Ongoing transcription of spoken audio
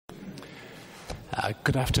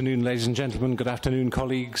Good afternoon, ladies and gentlemen. Good afternoon,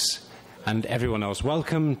 colleagues, and everyone else.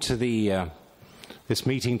 Welcome to this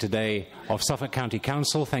meeting today of Suffolk County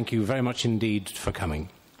Council. Thank you very much indeed for coming.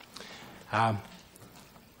 I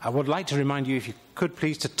would like to remind you, if you could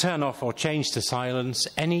please, to turn off or change to silence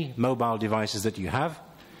any mobile devices that you have.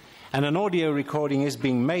 And an audio recording is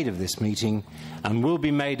being made of this meeting and will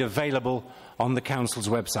be made available on the Council's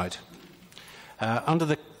website. Under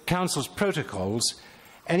the Council's protocols,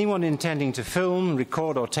 anyone intending to film,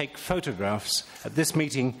 record or take photographs at this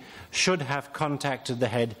meeting should have contacted the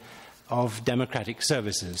head of Democratic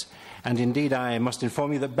Services. And indeed, I must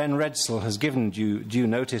inform you that Ben Redsell has given due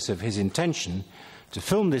notice of his intention to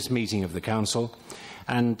film this meeting of the Council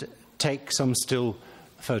and take some still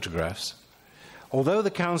photographs. Although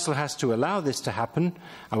the Council has to allow this to happen,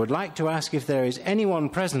 I would like to ask if there is anyone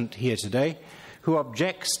present here today who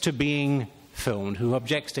objects to being filmed, who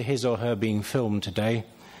objects to his or her being filmed today,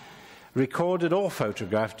 recorded or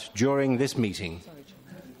photographed during this meeting.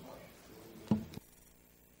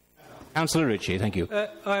 Councillor Ritchie, thank you.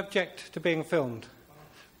 I object to being filmed.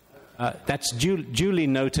 That's duly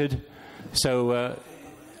noted, so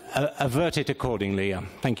avert it accordingly.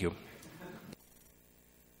 Thank you.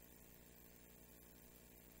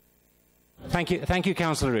 Thank you,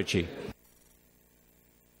 Councillor Ritchie.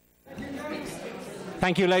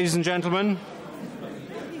 Thank you, ladies and gentlemen.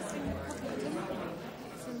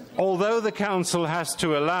 Although the Council has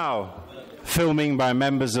to allow filming by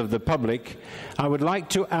members of the public, I would like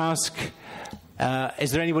to ask,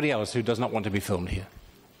 is there anybody else who does not want to be filmed here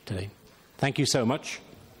today? Thank you so much.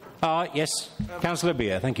 Yes, Councillor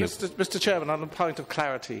Beer, thank you. Mr. Chairman, on a point of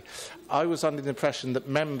clarity, I was under the impression that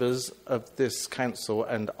members of this Council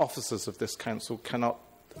and officers of this Council cannot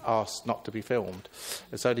ask not to be filmed.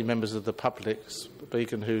 It's only members of the public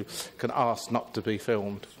speaking who can ask not to be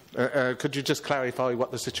filmed. Could you just clarify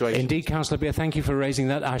what the situation is? Indeed, Councillor Beer, thank you for raising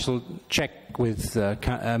that. I shall check with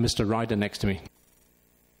Mr. Ryder next to me.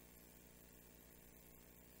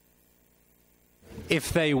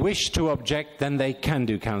 If they wish to object, then they can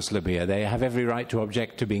do, Councillor Beer. They have every right to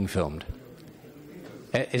object to being filmed.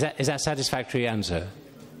 Is that a satisfactory answer?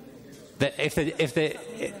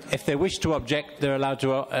 If they wish to object, they're allowed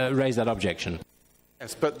to raise that objection.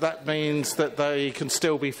 Yes, but that means that they can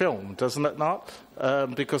still be filmed, doesn't it not?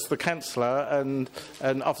 Because the Councillor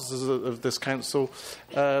and officers of this Council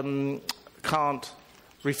can't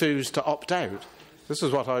refuse to opt out. This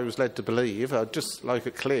is what I was led to believe. I'd just like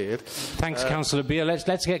it cleared. Thanks, Councillor Beer.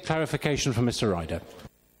 Let's get clarification from Mr. Ryder.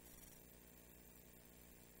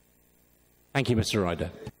 Thank you, Mr.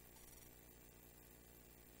 Ryder.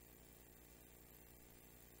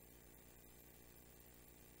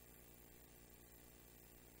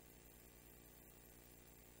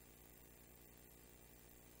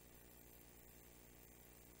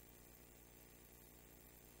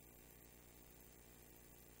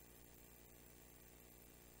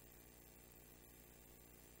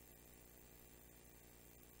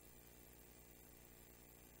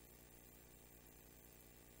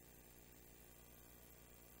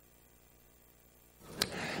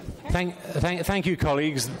 Thank you,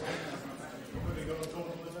 colleagues.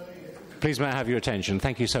 Please may I have your attention?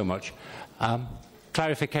 Thank you so much.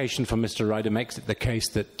 Clarification from Mr. Ryder makes it the case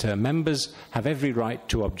that members have every right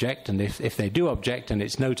to object, and if they do object and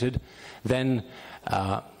it's noted, then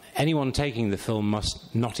anyone taking the film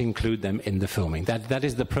must not include them in the filming. That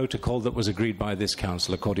is the protocol that was agreed by this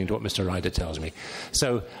Council, according to what Mr. Ryder tells me.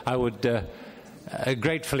 So I would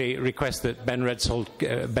gratefully request that Ben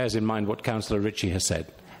Redsell bears in mind what Councillor Ritchie has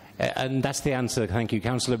said. And that's the answer. Thank you,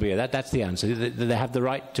 Councillor Beer. That's the answer. They have the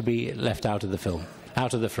right to be left out of the film,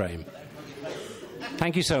 out of the frame.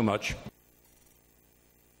 Thank you so much.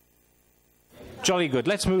 Jolly good.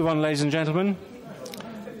 Let's move on, ladies and gentlemen.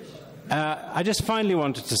 I just finally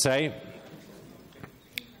wanted to say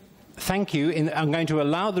thank you. I'm going to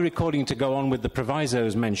allow the recording to go on with the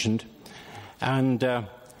provisos mentioned, and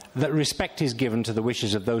that respect is given to the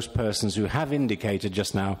wishes of those persons who have indicated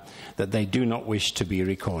just now that they do not wish to be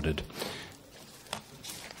recorded.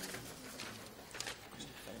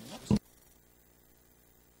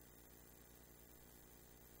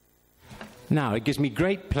 Now, it gives me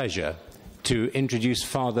great pleasure to introduce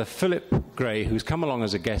Father Philip Gray, who's come along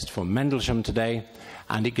as a guest from Mendlesham today,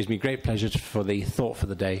 and it gives me great pleasure for the thought for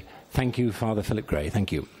the day. Thank you, Father Philip Gray.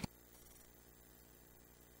 Thank you.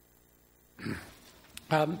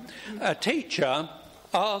 A teacher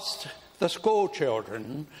asked the school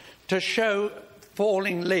children to show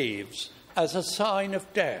falling leaves as a sign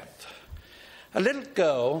of death. A little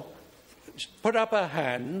girl put up her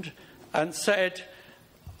hand and said,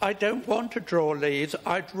 "I don't want to draw leaves,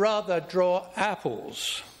 I'd rather draw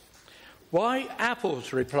apples." "Why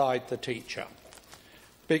apples?" replied the teacher.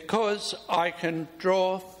 "Because I can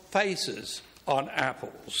draw faces on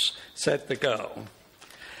apples," said the girl.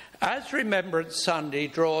 As Remembrance Sunday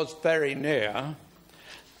draws very near,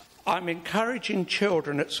 I'm encouraging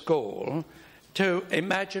children at school to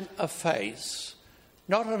imagine a face,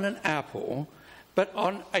 not on an apple, but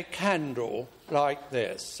on a candle like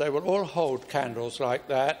this. They will all hold candles like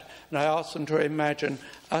that, and I ask them to imagine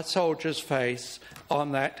a soldier's face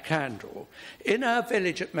on that candle. In our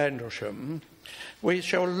village at Mendlesham, we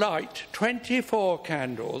shall light 24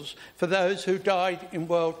 candles for those who died in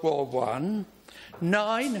World War I,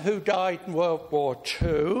 9 who died in World War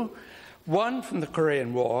II, 1 from the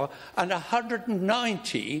Korean War, and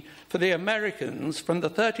 190 for the Americans from the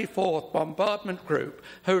 34th Bombardment Group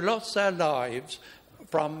who lost their lives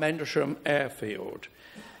from Mendlesham Airfield.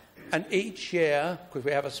 And each year, because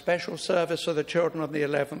we have a special service for the children on the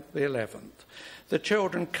 11th, the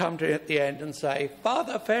children come to me at the end and say,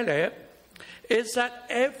 "Father Philip, is that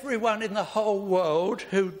everyone in the whole world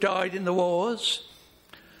who died in the wars?"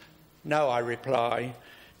 "No," I reply,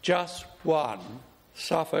 "just one,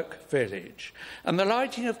 Suffolk village." And the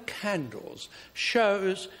lighting of candles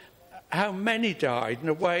shows how many died in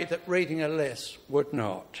a way that reading a list would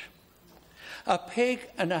not. A pig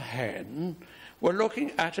and a hen were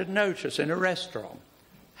looking at a notice in a restaurant,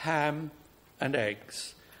 ham and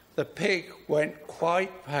eggs. The pig went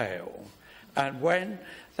quite pale, and when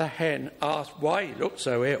the hen asked why he looked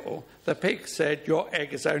so ill, the pig said, "Your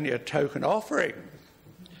egg is only a token offering.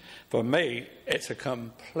 For me, it's a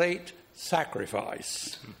complete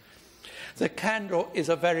sacrifice." The candle is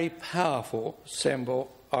a very powerful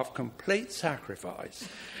symbol of complete sacrifice.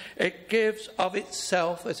 It gives of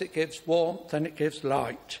itself as it gives warmth and it gives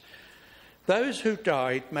light. Those who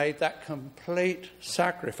died made that complete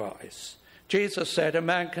sacrifice. Jesus said a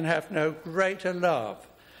man can have no greater love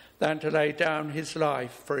than to lay down his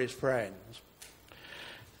life for his friends.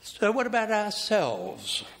 So what about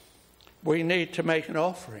ourselves? We need to make an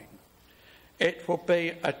offering. It will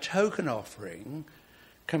be a token offering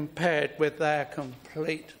compared with their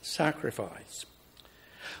complete sacrifice.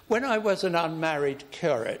 When I was an unmarried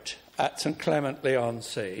curate at St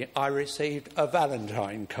Clement-le-on-Sea, I received a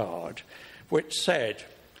Valentine card which said,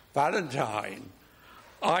 "Valentine,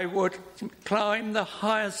 I would climb the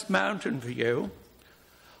highest mountain for you.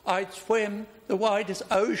 I'd swim the widest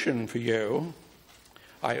ocean for you."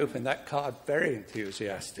 I opened that card very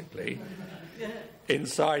enthusiastically.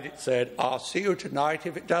 Inside it said, "I'll see you tonight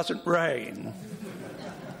if it doesn't rain."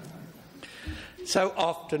 So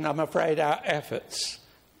often, I'm afraid, our efforts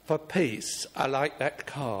for peace are like that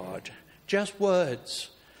card, just words.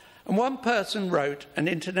 And one person wrote an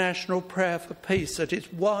international prayer for peace that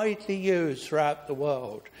is widely used throughout the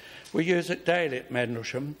world. We use it daily at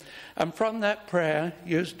Mendlesham. And from that prayer,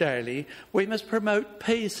 used daily, we must promote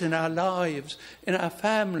peace in our lives, in our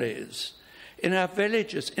families, in our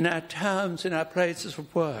villages, in our towns, in our places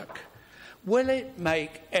of work. Will it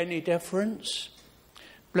make any difference?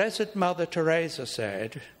 Blessed Mother Teresa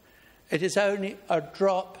said, "It is only a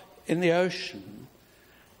drop in the ocean,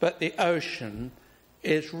 but the ocean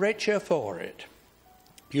is richer for it."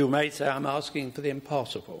 You may say I'm asking for the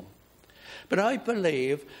impossible, but I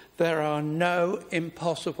believe there are no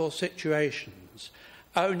impossible situations,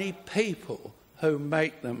 only people who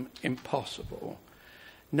make them impossible.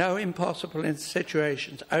 No impossible in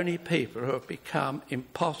situations, only people who have become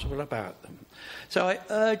impossible about them. So I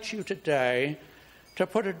urge you today to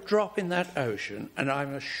put a drop in that ocean, and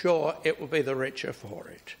I'm sure it will be the richer for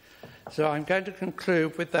it. So I'm going to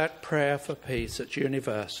conclude with that prayer for peace that's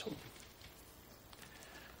universal.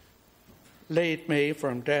 Lead me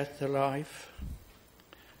from death to life,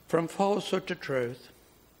 from falsehood to truth.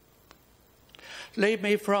 Lead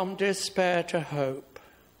me from despair to hope,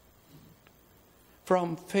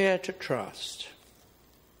 from fear to trust.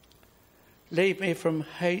 Lead me from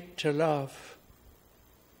hate to love,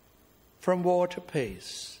 from war to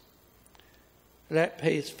peace. Let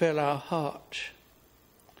peace fill our heart,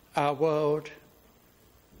 our world,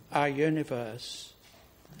 our universe.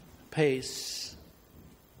 Peace,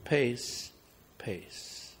 peace,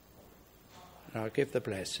 peace. And I'll give the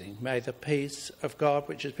blessing. May the peace of God,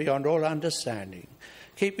 which is beyond all understanding,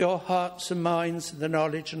 keep your hearts and minds in the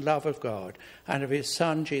knowledge and love of God and of his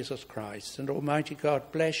Son, Jesus Christ. And Almighty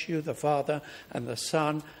God bless you, the Father and the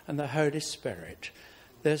Son and the Holy Spirit,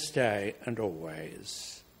 this day and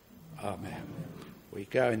always. Amen. We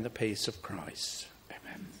go in the peace of Christ.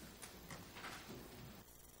 Amen.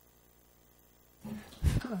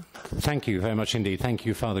 Thank you very much indeed. Thank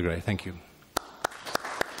you, Father Gray. Thank you.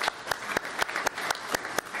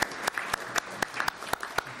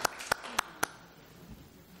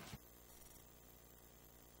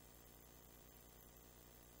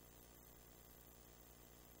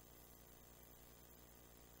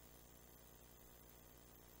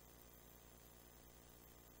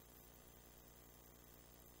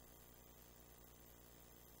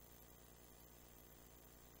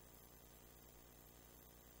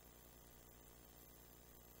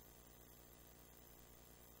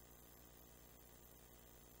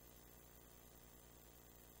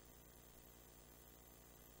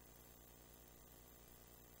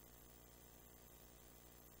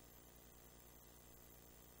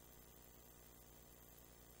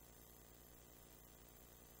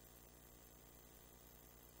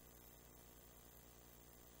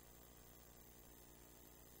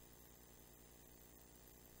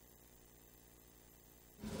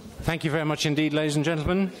 Thank you very much indeed, ladies and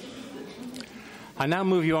gentlemen. I now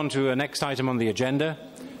move you on to the next item on the agenda.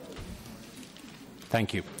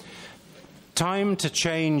 Thank you. Time to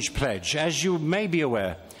Change pledge. As you may be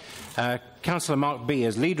aware, Councillor Mark B,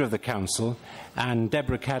 as leader of the Council, and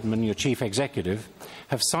Deborah Cadman, your Chief Executive,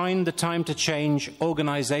 have signed the Time to Change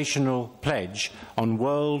organisational pledge on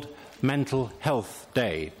World Mental Health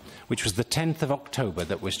Day, which was the 10th of October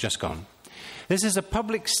that was just gone. This is a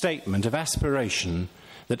public statement of aspiration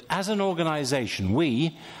that as an organisation,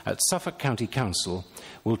 we at Suffolk County Council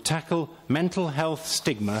will tackle mental health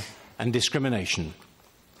stigma and discrimination.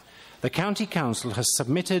 The County Council has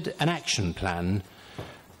submitted an action plan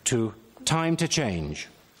to Time to Change,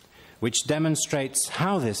 which demonstrates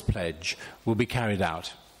how this pledge will be carried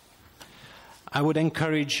out. I would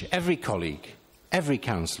encourage every colleague, every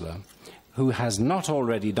councillor who has not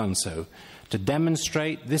already done so, to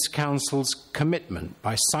demonstrate this Council's commitment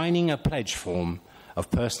by signing a pledge form of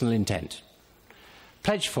personal intent.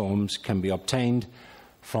 Pledge forms can be obtained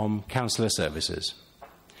from Councillor Services.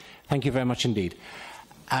 Thank you very much indeed.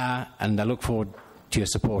 And I look forward to your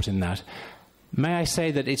support in that. May I say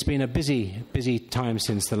that it's been a busy time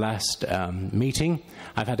since the last meeting.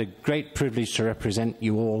 I've had a great privilege to represent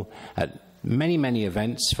you all at many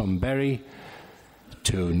events, from Bury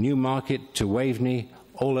to Newmarket to Waveney,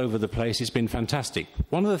 all over the place. It's been fantastic.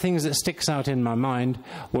 One of the things that sticks out in my mind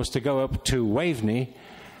was to go up to Waveney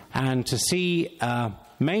and to see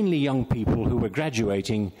mainly young people who were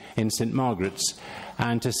graduating in St Margaret's,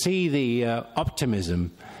 and to see the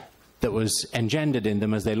optimism that was engendered in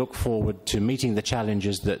them as they look forward to meeting the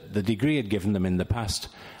challenges that the degree had given them in the past,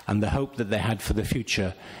 and the hope that they had for the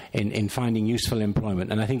future in finding useful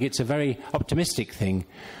employment. And I think it's a very optimistic thing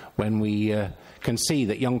when we can see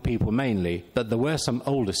that young people mainly, but there were some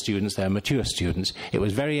older students there, mature students. It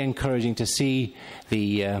was very encouraging to see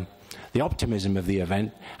the optimism of the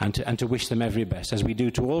event, and to wish them every best, as we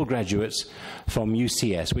do to all graduates from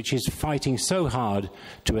UCS, which is fighting so hard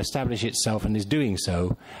to establish itself, and is doing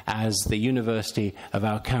so as the university of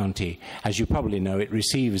our county. As you probably know, it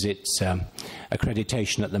receives its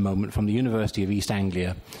accreditation at the moment from the University of East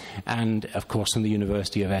Anglia and, of course, from the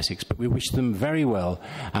University of Essex. But we wish them very well,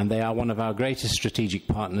 and they are one of our greatest strategic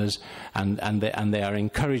partners, and they are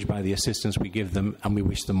encouraged by the assistance we give them, and we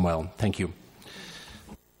wish them well. Thank you.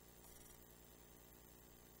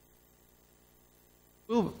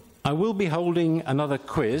 I will be holding another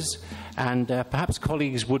quiz, and perhaps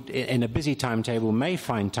colleagues would, in a busy timetable, may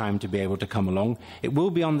find time to be able to come along. It will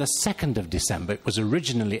be on the 2nd of December. It was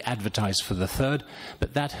originally advertised for the 3rd,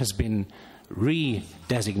 but that has been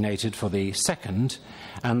re-designated for the 2nd.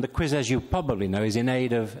 And the quiz, as you probably know, is in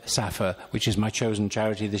aid of SAFA, which is my chosen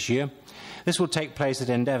charity this year. This will take place at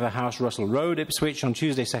Endeavour House, Russell Road, Ipswich, on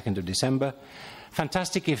Tuesday, 2nd of December.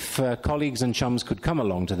 Fantastic if colleagues and chums could come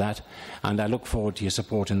along to that, and I look forward to your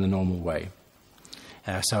support in the normal way.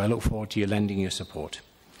 So I look forward to you lending your support.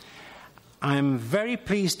 I'm very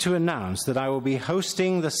pleased to announce that I will be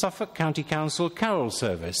hosting the Suffolk County Council Carol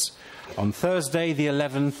Service on Thursday, the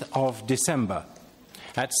 11th of December,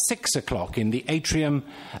 at 6 o'clock in the atrium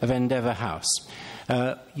of Endeavour House.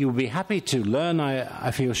 You'll be happy to learn,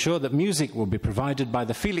 I feel sure, that music will be provided by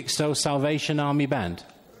the Felixstowe Salvation Army Band.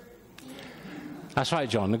 That's right,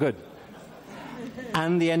 John, good.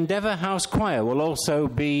 And the Endeavour House Choir will also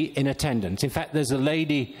be in attendance. In fact, there's a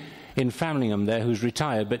lady in Framlingham there who's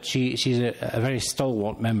retired, but she's a very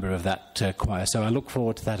stalwart member of that choir, so I look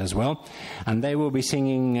forward to that as well. And they will be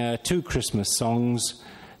singing 2 Christmas songs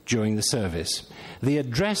during the service. The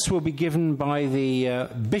address will be given by the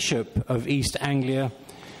Bishop of East Anglia,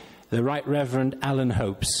 the Right Reverend Alan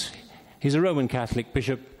Hopes. He's a Roman Catholic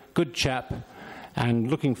bishop, good chap,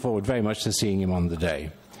 and looking forward very much to seeing him on the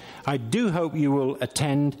day. I do hope you will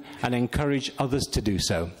attend and encourage others to do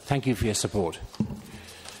so. Thank you for your support.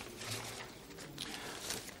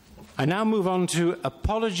 I now move on to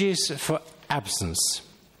apologies for absence.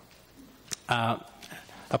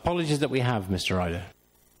 Apologies that we have, Mr. Ryder.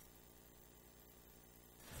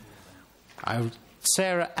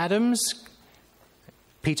 Sarah Adams,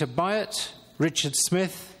 Peter Byatt, Richard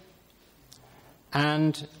Smith,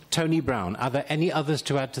 and Tony Brown. Are there any others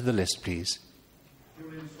to add to the list, please?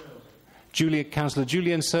 Councillor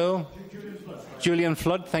Julian Searle. Julian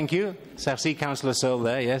Flood, thank you. So I see Councillor Searle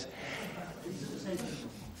there, yes.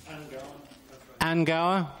 Anne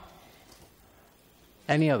Gower.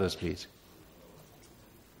 Any others, please?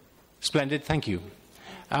 Splendid, thank you.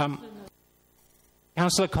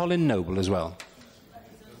 Councillor Colin Noble as well.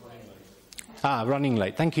 Running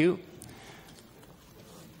late, thank you.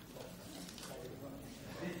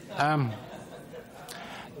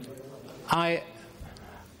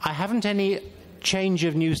 I haven't any change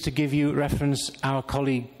of news to give you reference our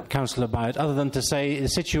colleague Councillor Byett, other than to say the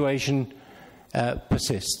situation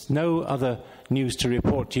persists. No other news to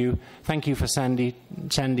report to you. Thank you for Sandy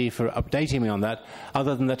for updating me on that,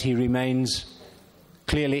 other than that he remains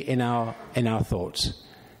clearly in our thoughts.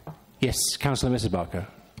 Yes, Councillor Mrs. Barker.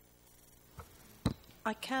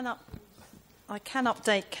 I can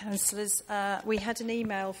update councillors. We had an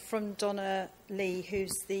email from Donna Lee,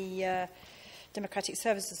 who's the Democratic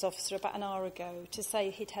Services Officer, about an hour ago, to say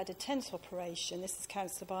he'd had a tense operation. This is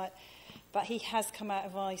Councillor Byett, but he has come out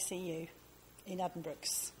of ICU in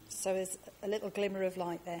Addenbrooke's. So there's a little glimmer of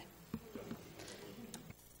light there.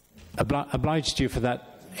 Obliged to you for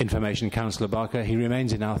that information, Councillor Barker. He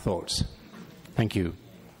remains in our thoughts. Thank you.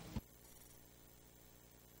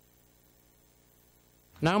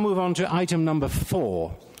 Now move on to item number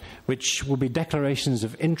 4, which will be declarations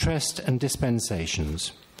of interest and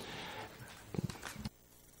dispensations.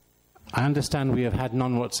 I understand we have had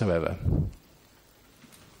none whatsoever.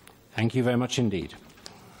 Thank you very much indeed.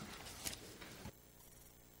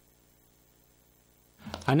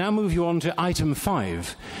 I now move you on to item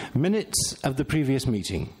 5, minutes of the previous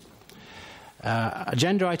meeting.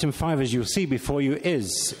 Agenda item 5, as you'll see before you,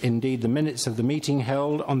 is indeed the minutes of the meeting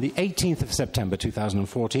held on the 18th of September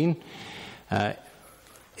 2014.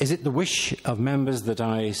 Is it the wish of members that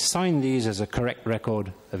I sign these as a correct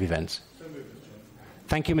record of events?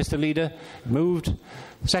 Thank you, Mr. Leader. Moved.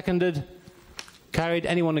 Seconded. Carried.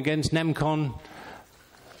 Anyone against? NEMCON?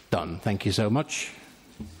 Done. Thank you so much.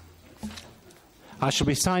 I shall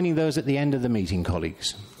be signing those at the end of the meeting,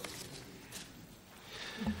 colleagues.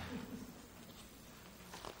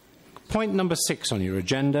 Point number 6 on your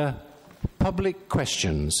agenda, public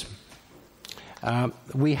questions.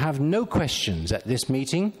 We have no questions at this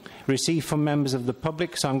meeting received from members of the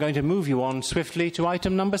public, so I'm going to move you on swiftly to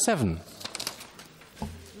item number 7.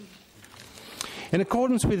 In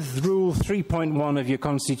accordance with Rule 3.1 of your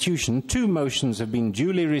Constitution, 2 motions have been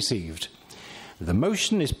duly received. The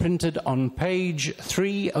motion is printed on page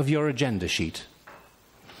 3 of your agenda sheet.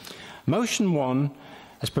 Motion 1,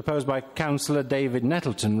 as proposed by Councillor David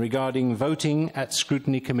Nettleton, regarding voting at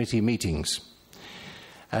Scrutiny Committee meetings.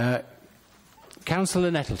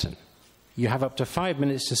 Councillor Nettleton, you have up to 5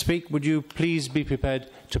 minutes to speak. Would you please be prepared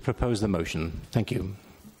to propose the motion? Thank you.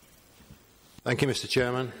 Thank you, Mr.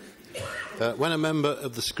 Chairman. When a member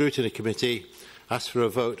of the Scrutiny Committee asks for a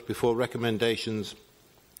vote before recommendations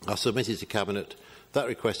are submitted to Cabinet, that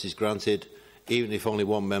request is granted, even if only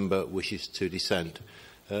one member wishes to dissent.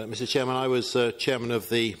 Mr. Chairman, I was chairman of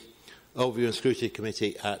the Overview and Scrutiny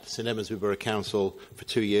Committee at St Edmundsbury Borough Council for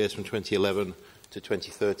 2 years, from 2011 to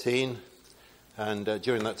 2013. And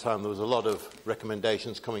during that time, there was a lot of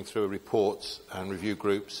recommendations coming through reports and review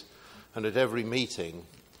groups. And at every meeting,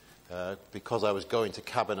 because I was going to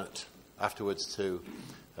Cabinet afterwards to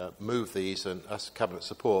move these and ask Cabinet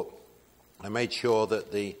support, I made sure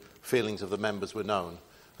that the feelings of the members were known.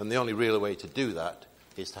 And the only real way to do that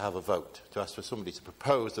is to have a vote, to ask for somebody to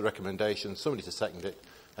propose the recommendation, somebody to second it,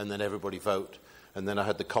 and then everybody vote. And then I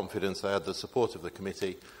had the confidence, I had the support of the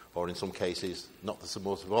committee, or in some cases, not the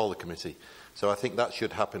support of all the committee. So I think that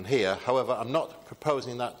should happen here. However, I'm not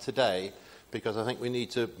proposing that today, because I think we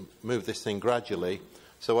need to move this thing gradually.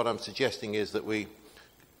 So what I'm suggesting is that we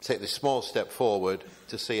take this small step forward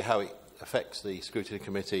to see how it affects the Scrutiny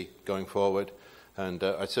Committee going forward. And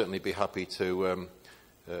I'd certainly be happy to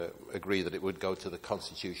agree that it would go to the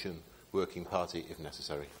Constitution Working Party if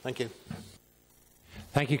necessary. Thank you.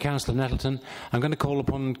 Thank you, Councillor Nettleton. I'm going to call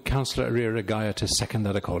upon Councillor Ereira to second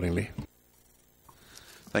that accordingly.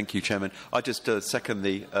 Thank you, Chairman. I just second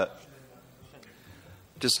the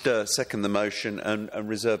second the motion and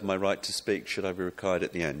reserve my right to speak should I be required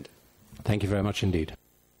at the end. Thank you very much indeed.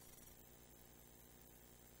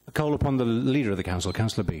 I call upon the Leader of the Council,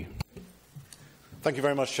 Councillor B. Thank you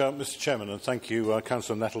very much, Mr. Chairman, and thank you,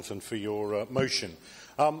 Councillor Nettleton, for your motion.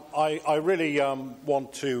 I really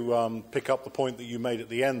want to pick up the point that you made at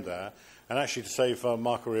the end there, and actually to save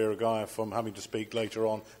Mark Ereira from having to speak later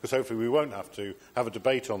on, because hopefully we won't have to have a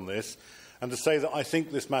debate on this, and to say that I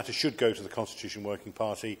think this matter should go to the Constitution Working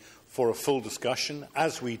Party for a full discussion,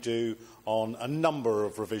 as we do on a number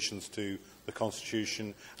of revisions to the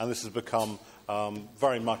Constitution, and this has become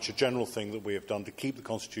very much a general thing that we have done to keep the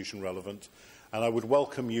Constitution relevant. And I would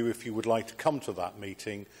welcome you, if you would like to come to that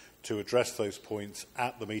meeting, to address those points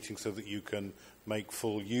at the meeting so that you can make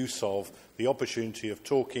full use of the opportunity of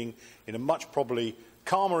talking in a much probably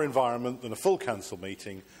calmer environment than a full council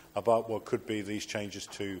meeting about what could be these changes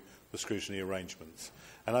to the scrutiny arrangements.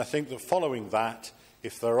 And I think that following that,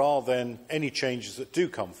 if there are then any changes that do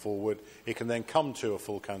come forward, it can then come to a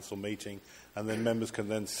full council meeting, and then members can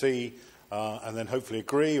then see and then hopefully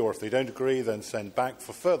agree, or if they don't agree, then send back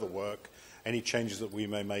for further work any changes that we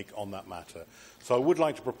may make on that matter. So I would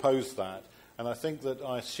like to propose that, and I think that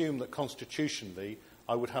I assume that constitutionally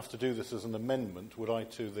I would have to do this as an amendment, would I,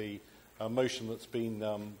 to the motion that's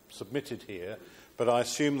been submitted here. But I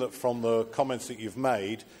assume that from the comments that you've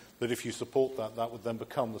made, that if you support that, that would then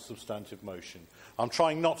become the substantive motion. I'm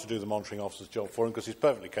trying not to do the monitoring officer's job for him because he's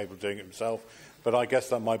perfectly capable of doing it himself, but I guess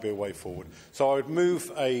that might be a way forward. So I would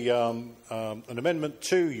move an amendment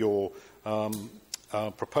to your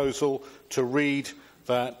proposal to read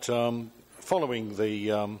that following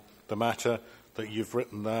the matter that you've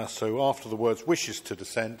written there, so after the words wishes to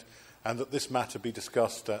dissent, and that this matter be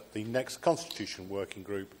discussed at the next Constitution Working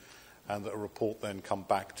Group, and that a report then come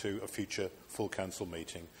back to a future full council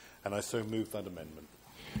meeting. And I so move that amendment.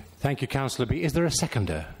 Thank you, Councillor B. Is there a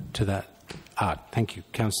seconder to that? Thank you,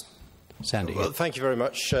 Councillor Sandy. Well, thank you very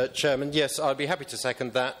much, Chairman. Yes, I'd be happy to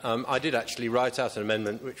second that. I did actually write out an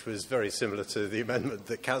amendment which was very similar to the amendment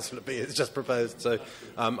that Councillor B has just proposed, so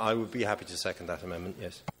I would be happy to second that amendment,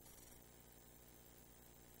 yes.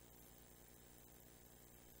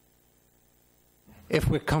 If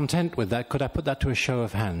we're content with that, could I put that to a show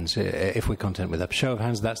of hands? If we're content with that, show of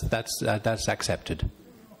hands, that's accepted.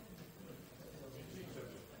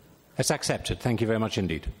 It's accepted. Thank you very much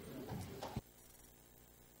indeed.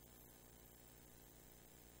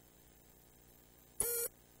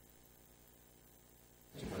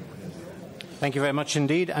 Thank you very much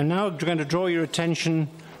indeed. I'm now going to draw your attention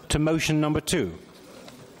to motion number 2.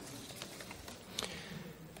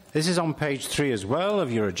 This is on page 3 as well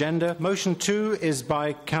of your agenda. Motion 2 is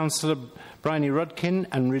by Councillor Bryony-Rudkin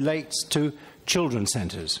and relates to children's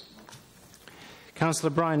centres. Councillor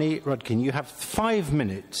Bryony-Rudkin, you have 5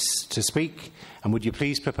 minutes to speak, and would you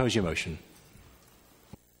please propose your motion?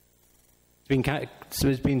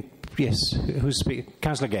 Yes, who's speaking?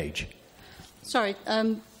 Councillor Gage. Sorry,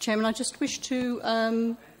 Chairman, I just wish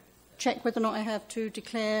to check whether or not I have to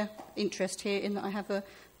declare interest here in that I have a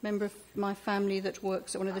member of my family that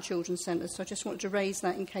works at one of the children's centres, so I just wanted to raise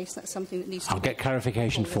that in case that's something that needs to be... I'll get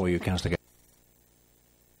clarification for you, Councillor Gage.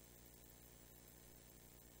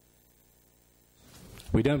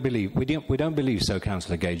 We don't believe so,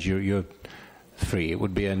 Councillor Gage. You're free. It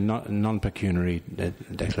would be a non-pecuniary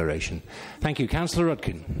declaration. Thank you. Councillor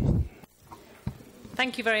Rudkin.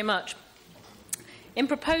 Thank you very much. In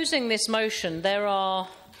proposing this motion, there are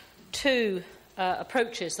 2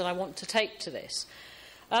 approaches that I want to take to this.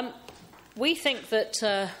 We think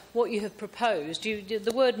that what you have proposed,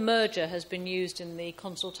 the word merger has been used in the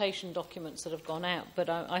consultation documents that have gone out, but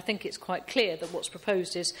I think it's quite clear that what's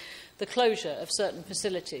proposed is the closure of certain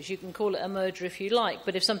facilities. You can call it a merger if you like,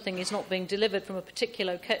 but if something is not being delivered from a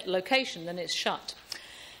particular location, then it's shut.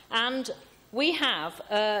 And we have,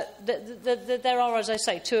 there are, as I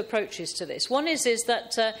say, 2 approaches to this. One is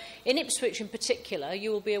that in Ipswich in particular,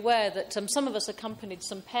 you will be aware that some of us accompanied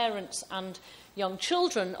some parents and young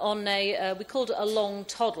children on we called it a long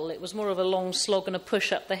toddle. It was more of a long slog and a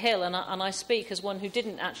push up the hill, and I speak as one who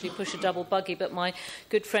didn't actually push a double buggy, but my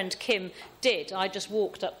good friend Kim did. I just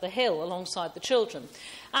walked up the hill alongside the children.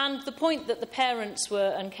 And the point that the parents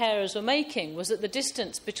and carers were making was that the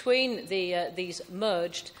distance between these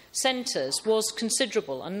merged centres was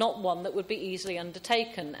considerable and not one that would be easily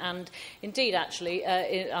undertaken. And indeed, actually,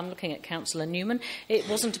 I'm looking at Councillor Newman, it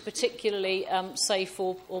wasn't a particularly safe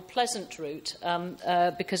or pleasant route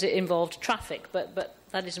because it involved traffic, but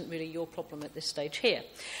that isn't really your problem at this stage here.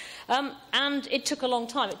 And it took a long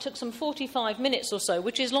time. It took some 45 minutes or so,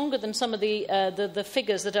 which is longer than some of the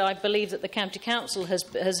figures that I believe that the County Council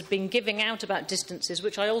has been giving out about distances,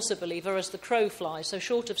 which I also believe are as the crow flies. So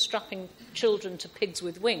short of strapping children to pigs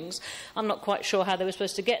with wings, I'm not quite sure how they were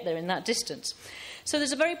supposed to get there in that distance. So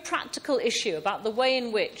there's a very practical issue about the way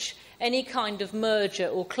in which any kind of merger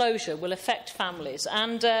or closure will affect families.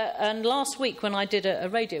 And last week, when I did a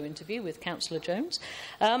radio interview with Councillor Jones,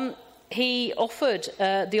 he offered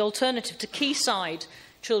the alternative to Quayside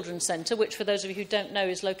Children's Centre, which, for those of you who don't know,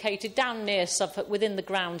 is located down near Suffolk, within the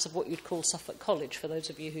grounds of what you'd call Suffolk College, for those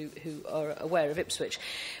of you who are aware of Ipswich,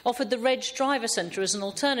 offered the Reg Driver Centre as an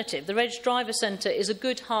alternative. The Reg Driver Centre is a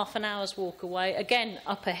good half an hour's walk away, again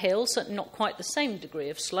up a hill, certainly not quite the same degree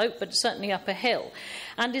of slope, but certainly up a hill,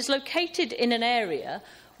 and is located in an area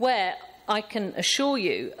where I can assure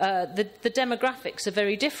you the demographics are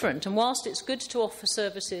very different, and whilst it's good to offer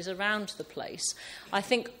services around the place, I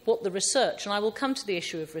think what the research, and I will come to the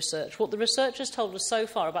issue of research, what the research has told us so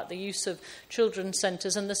far about the use of children's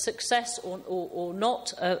centres and the success or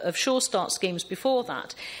not of Sure Start schemes before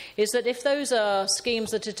that, is that if those are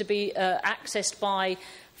schemes that are to be accessed by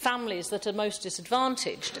families that are most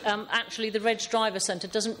disadvantaged, actually the Reg Driver Centre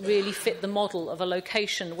doesn't really fit the model of a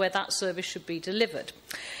location where that service should be delivered.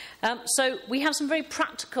 So we have some very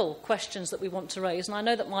practical questions that we want to raise, and I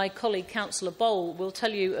know that my colleague Councillor Bole will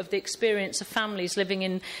tell you of the experience of families living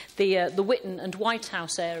in the Witton and White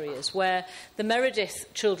House areas, where the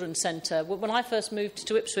Meredith Children's Centre, when I first moved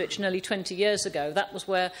to Ipswich nearly 20 years ago, that was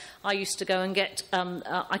where I used to go and get,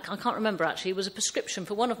 I can't remember actually, it was a prescription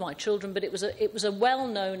for one of my children, but it was a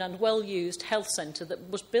well-known and well-used health centre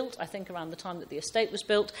that was built, I think, around the time that the estate was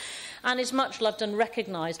built, and is much loved and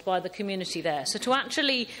recognised by the community there. So to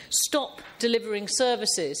actually stop delivering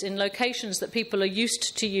services in locations that people are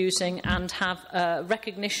used to using and have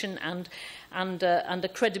recognition and a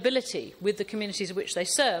credibility with the communities in which they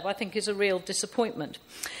serve, I think is a real disappointment.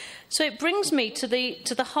 So it brings me to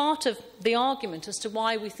the heart of the argument as to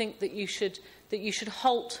why we think that you should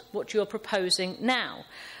halt what you are proposing now.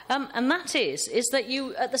 And that is that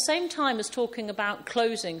you, at the same time as talking about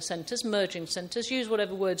closing centres, merging centres, use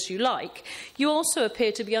whatever words you like, you also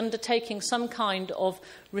appear to be undertaking some kind of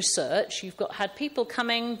research. You've had people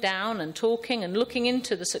coming down and talking and looking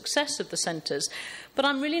into the success of the centres, but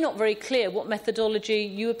I'm really not very clear what methodology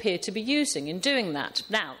you appear to be using in doing that.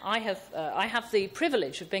 Now, I have the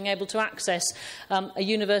privilege of being able to access a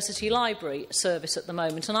university library service at the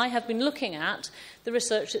moment, and I have been looking at the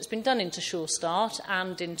research that's been done into Sure Start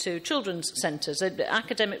and into children's centres.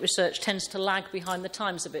 Academic research tends to lag behind the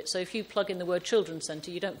times a bit, so if you plug in the word children's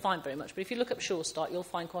centre, you don't find very much. But if you look up Sure Start, you'll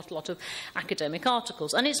find quite a lot of academic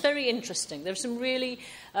articles. And it's very interesting. There's some really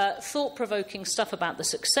thought-provoking stuff about the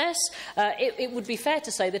success. It would be fair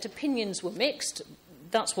to say that opinions were mixed.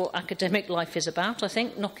 That's what academic life is about, I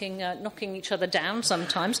think, knocking each other down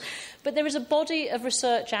sometimes. But there is a body of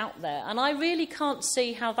research out there, and I really can't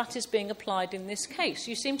see how that is being applied in this case.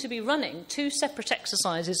 You seem to be running two separate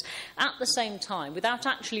exercises at the same time without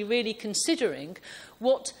actually really considering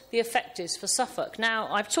what the effect is for Suffolk. Now,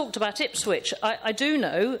 I've talked about Ipswich. I do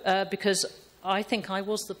know, because I think I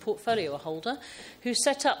was the portfolio holder, who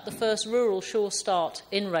set up the first rural Sure Start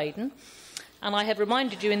in Reydon. And I had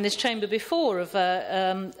reminded you in this chamber before of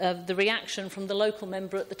the reaction from the local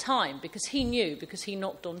member at the time, because he knew, because he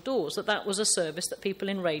knocked on doors, that that was a service that people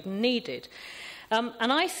in Reydon needed.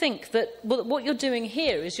 And I think that what you're doing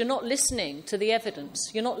here is you're not listening to the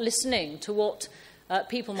evidence. You're not listening to what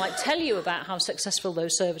people might tell you about how successful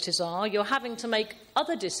those services are. You're having to make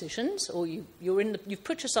other decisions, or you've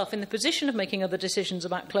put yourself in the position of making other decisions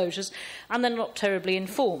about closures, and they're not terribly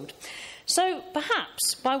informed. So,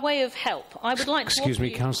 perhaps, by way of help, I would like to... Excuse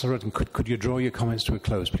me, Councillor Rutten, could you draw your comments to a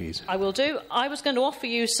close, please? I will do. I was going to offer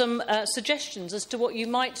you some suggestions as to what you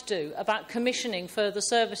might do about commissioning further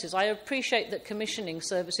services. I appreciate that commissioning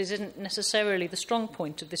services isn't necessarily the strong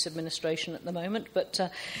point of this administration at the moment, but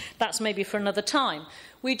that's maybe for another time.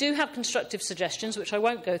 We do have constructive suggestions, which I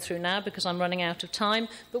won't go through now because I'm running out of time,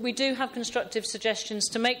 but we do have constructive suggestions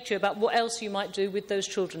to make to you about what else you might do with those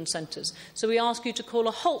children's centres. So we ask you to call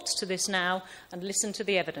a halt to this now and listen to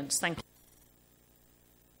the evidence. Thank you.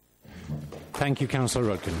 Thank you,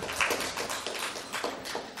 Councillor Rudkin.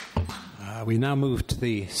 We now move to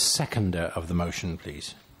the seconder of the motion,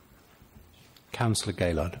 please. Councillor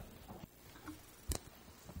Gaylard.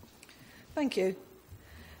 Thank you.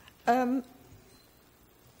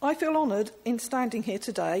 I feel honoured in standing here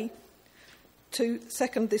today to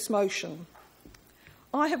second this motion.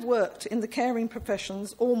 I have worked in the caring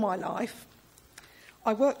professions all my life.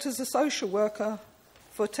 I worked as a social worker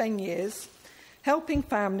for 10 years, helping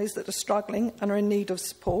families that are struggling and are in need of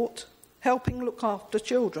support, helping look after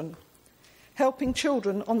children, helping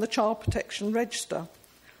children on the Child Protection Register.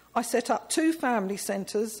 I set up 2 family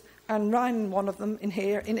centres and ran one of them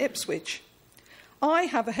here in Ipswich. I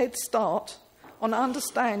have a head start on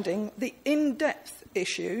understanding the in-depth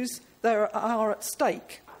issues that are at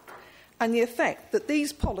stake and the effect that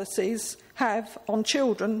these policies have on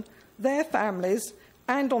children, their families,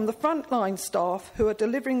 and on the frontline staff who are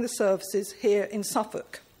delivering the services here in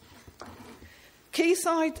Suffolk.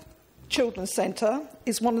 Quayside Children's Centre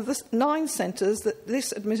is one of the 9 centres that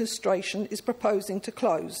this administration is proposing to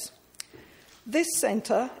close. This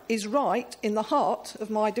centre is right in the heart of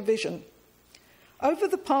my division. Over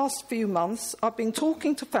the past few months, I've been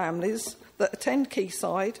talking to families that attend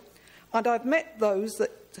Quayside, and I've met those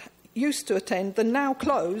that used to attend the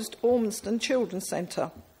now-closed Ormiston Children's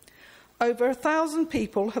Centre. Over 1,000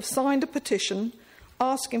 people have signed a petition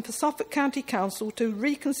asking for Suffolk County Council to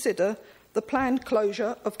reconsider the planned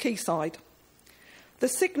closure of Quayside. The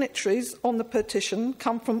signatories on the petition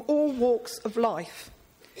come from all walks of life,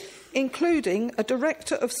 including a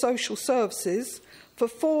Director of Social Services for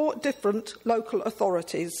 4 different local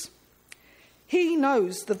authorities. He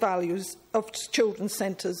knows the values of children's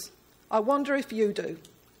centres. I wonder if you do.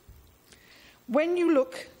 When you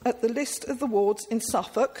look at the list of the wards in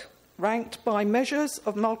Suffolk, ranked by measures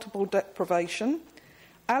of multiple deprivation,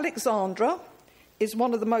 Alexandra is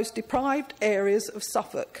one of the most deprived areas of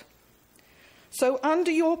Suffolk. So under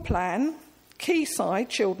your plan, Quayside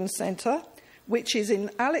Children's Centre, which is in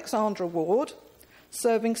Alexandra Ward,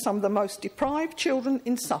 serving some of the most deprived children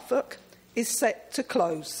in Suffolk, is set to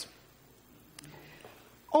close.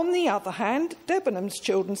 On the other hand, Debenham's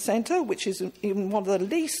Children's Centre, which is in one of the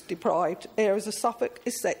least deprived areas of Suffolk,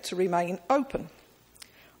 is set to remain open.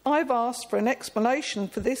 I've asked for an explanation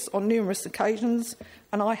for this on numerous occasions,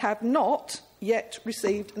 and I have not yet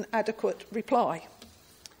received an adequate reply.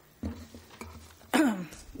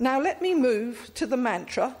 Now let me move to the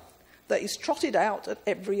mantra that is trotted out at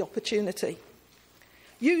every opportunity.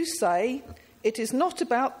 You say it is not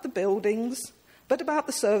about the buildings, but about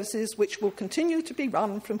the services which will continue to be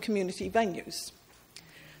run from community venues.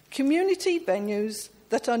 Community venues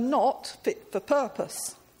that are not fit for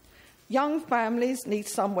purpose. Young families need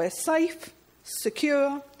somewhere safe,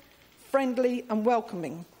 secure, friendly and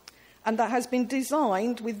welcoming, and that has been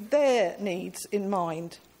designed with their needs in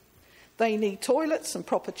mind. They need toilets and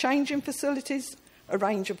proper changing facilities, a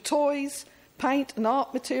range of toys, paint and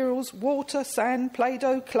art materials, water, sand,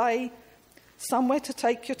 Play-Doh, clay, somewhere to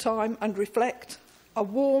take your time and reflect, a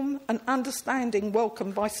warm and understanding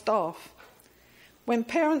welcome by staff. When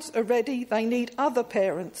parents are ready, they need other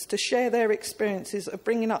parents to share their experiences of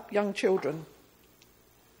bringing up young children.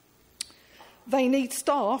 They need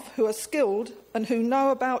staff who are skilled and who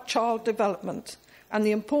know about child development and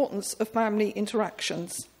the importance of family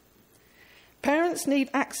interactions. Parents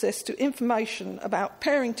need access to information about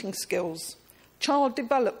parenting skills, child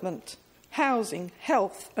development, housing,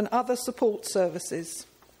 health and other support services.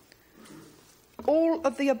 All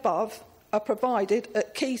of the above are provided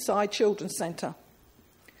at Quayside Children's Centre.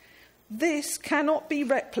 This cannot be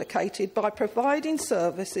replicated by providing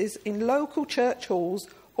services in local church halls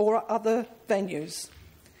or other venues.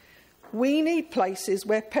 We need places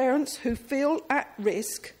where parents who feel at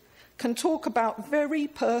risk can talk about very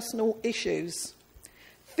personal issues,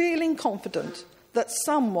 feeling confident that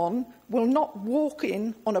someone will not walk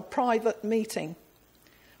in on a private meeting.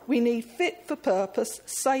 We need fit-for-purpose,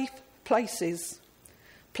 safe places,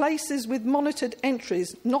 places with monitored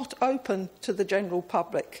entries not open to the general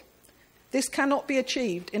public. This cannot be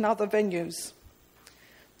achieved in other venues.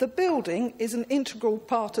 The building is an integral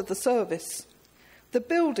part of the service. The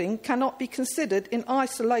building cannot be considered in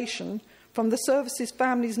isolation from the services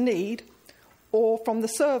families need or from the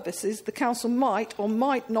services the council might or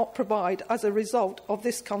might not provide as a result of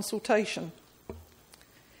this consultation.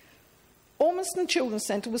 Ormiston Children's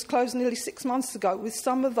Centre was closed nearly 6 months ago, with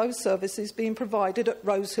some of those services being provided at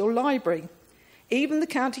Rosehill Library. Even the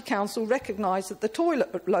County Council recognised that the toilet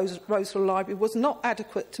at Rosehill Library was not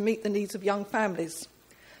adequate to meet the needs of young families.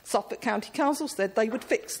 Suffolk County Council said they would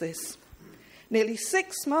fix this. Nearly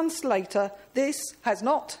 6 months later, this has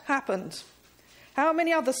not happened. How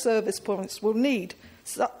many other service points will need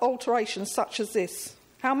alterations such as this?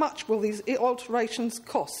 How much will these alterations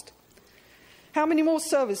cost? How many more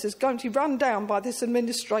services are going to be run down by this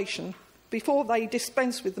administration before they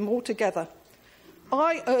dispense with them altogether?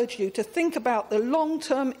 I urge you to think about the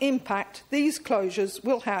long-term impact these closures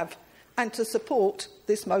will have and to support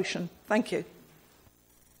this motion. Thank you.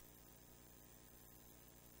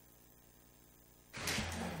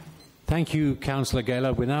 Thank you, Councillor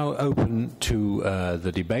Gaylard. We're now open to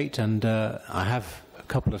the debate, and I have a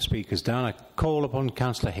couple of speakers down. I call upon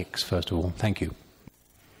Councillor Hicks, first of all. Thank you.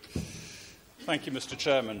 Thank you, Mr.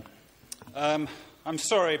 Chairman. I'm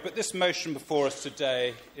sorry, but this motion before us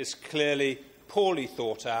today is clearly poorly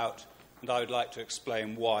thought out, and I would like to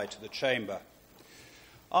explain why to the Chamber.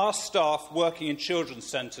 Our staff working in children's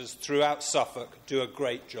centres throughout Suffolk do a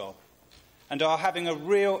great job and are having a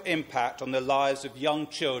real impact on the lives of young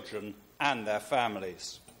children and their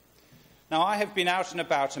families. Now, I have been out and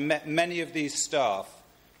about and met many of these staff,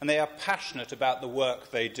 and they are passionate about the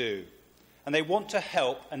work they do, and they want to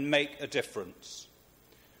help and make a difference.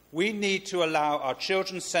 We need to allow our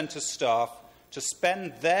children's centre staff to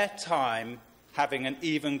spend their time having an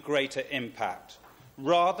even greater impact,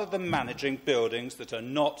 rather than managing buildings that are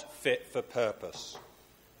not fit for purpose.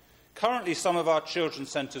 Currently, some of our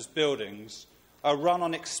children's centres buildings are run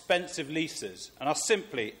on expensive leases and are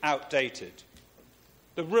simply outdated.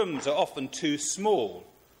 The rooms are often too small,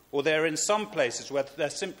 or they're in some places where there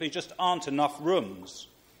simply just aren't enough rooms,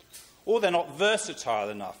 or they're not versatile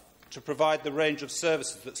enough to provide the range of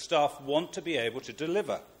services that staff want to be able to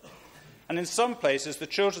deliver. And in some places, the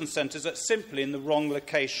children's centres are simply in the wrong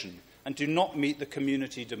location and do not meet the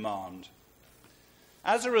community demand.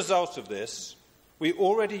 As a result of this, we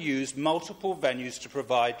already use multiple venues to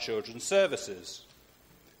provide children's services.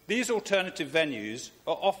 These alternative venues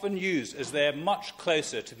are often used as they are much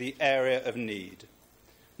closer to the area of need.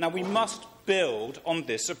 Now, we must build on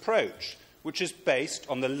this approach, which is based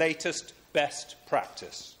on the latest best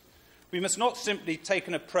practice. We must not simply take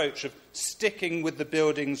an approach of sticking with the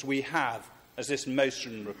buildings we have, as this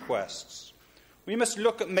motion requests. We must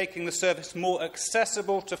look at making the service more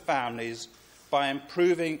accessible to families by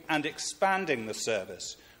improving and expanding the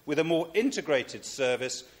service with a more integrated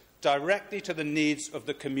service directly to the needs of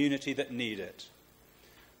the community that need it.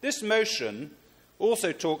 This motion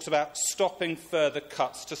also talks about stopping further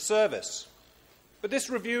cuts to service. But this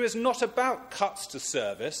review is not about cuts to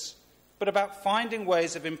service, but about finding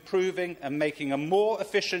ways of improving and making a more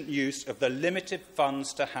efficient use of the limited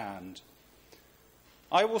funds to hand.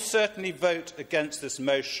 I will certainly vote against this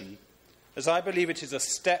motion, as I believe it is a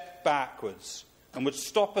step backwards and would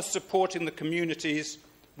stop us supporting the communities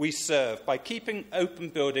we serve by keeping open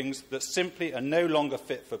buildings that simply are no longer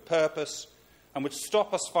fit for purpose, and would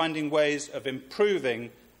stop us finding ways of improving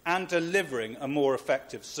and delivering a more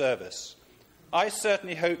effective service. I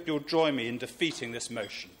certainly hope you'll join me in defeating this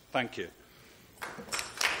motion. Thank you.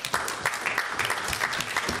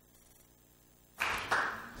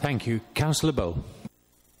 Thank you. Councillor Bole.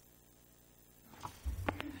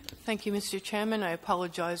 Thank you, Mr. Chairman. I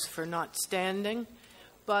apologise for not standing,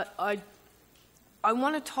 but I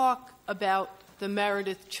want to talk about the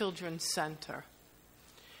Meredith Children's Centre.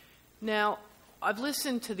 Now, I've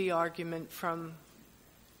listened to the argument from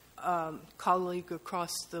a colleague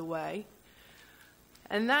across the way,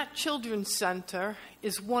 and that children's centre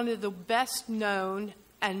is one of the best known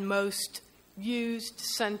and most used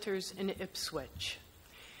centres in Ipswich.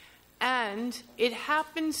 And it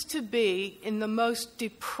happens to be in the most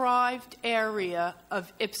deprived area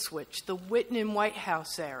of Ipswich, the Witton and White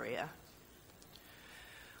House area.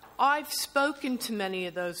 I've spoken to many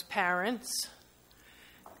of those parents,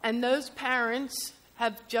 and those parents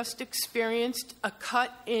have just experienced a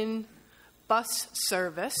cut in bus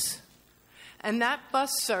service, and that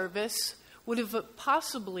bus service would have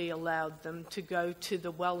possibly allowed them to go to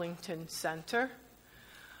the Wellington Centre,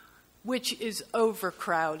 which is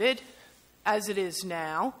overcrowded, as it is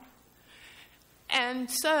now. And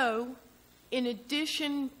so, in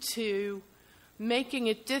addition to making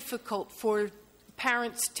it difficult for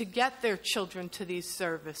parents to get their children to these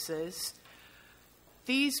services,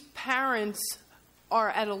 these parents are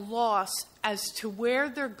at a loss as to where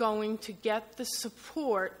they're going to get the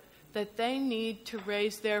support that they need to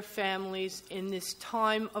raise their families in this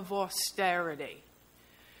time of austerity.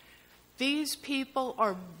 These people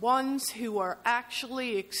are ones who are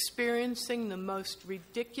actually experiencing the most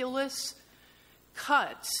ridiculous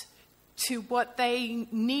cuts to what they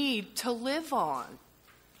need to live on.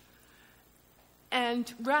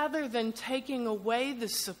 And rather than taking away the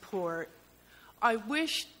support, I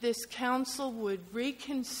wish this council would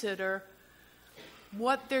reconsider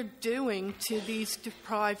what they're doing to these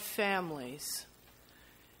deprived families.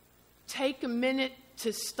 Take a minute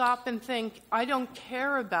to stop and think, I don't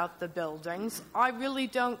care about the buildings. I really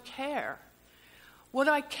don't care. What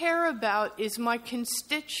I care about is my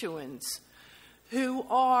constituents who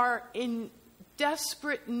are in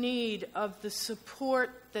desperate need of the support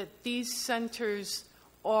that these centers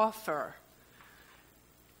offer.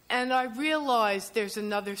 And I realize there's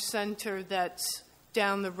another center that's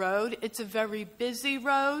down the road. It's a very busy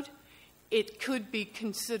road. It could be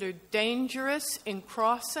considered dangerous in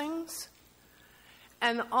crossings.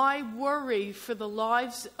 And I worry for the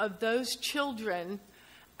lives of those children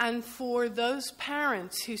and for those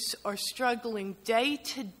parents who are struggling day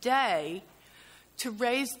to day to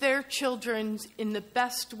raise their children in the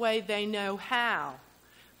best way they know how.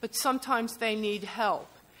 But sometimes they need help.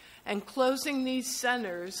 And closing these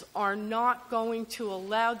centers are not going to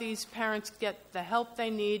allow these parents to get the help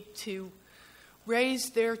they need to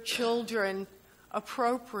raise their children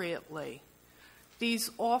appropriately.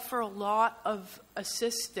 These offer a lot of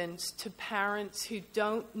assistance to parents who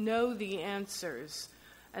don't know the answers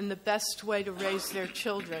and the best way to raise their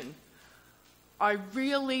children. I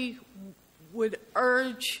really would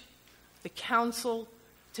urge the council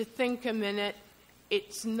to think a minute.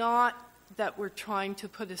 It's not that we're trying to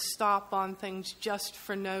put a stop on things just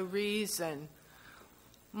for no reason.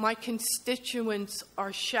 My constituents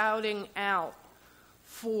are shouting out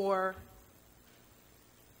for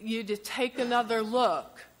you to take another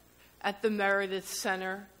look at the Meredith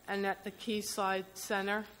Center and at the Quayside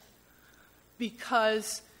Center,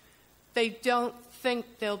 because they don't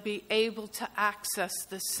think they'll be able to access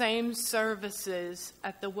the same services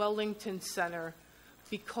at the Wellington Centre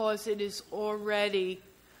because it is already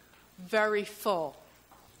very full.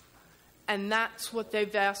 And that's what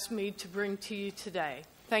they've asked me to bring to you today.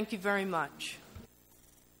 Thank you very much.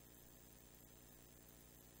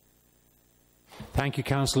 Thank you,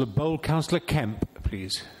 Councillor Bole. Councillor Kemp,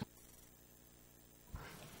 please.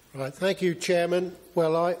 Right, thank you, Chairman.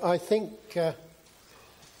 Well, I think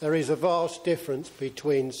there is a vast difference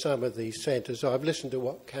between some of these centres. I've listened to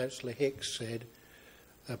what Councillor Hicks said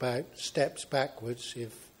about steps backwards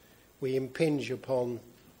if we impinge upon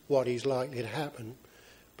what is likely to happen.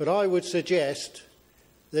 But I would suggest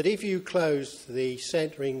that if you close the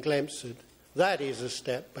centre in Clements, that is a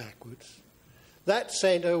step backwards. That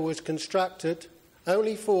centre was constructed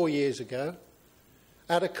only 4 years ago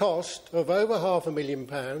at a cost of over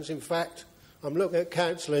 £500,000. In fact, I'm looking at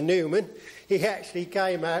Councillor Newman. He actually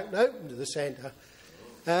came out and opened the centre.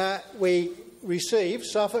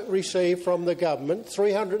 Suffolk received from the government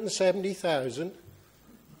 £370,000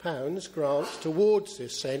 grants towards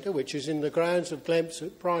this centre, which is in the grounds of Clements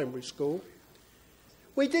Primary School.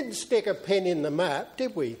 We didn't stick a pin in the map,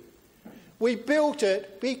 did we? We built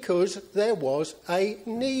it because there was a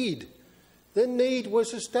need. The need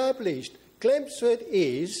was established. Clements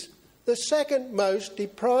is the second most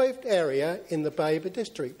deprived area in the Barber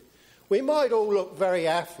district. We might all look very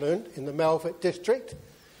affluent in the Melfort district.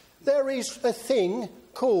 There is a thing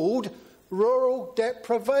called rural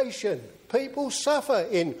deprivation. People suffer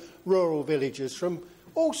in rural villages from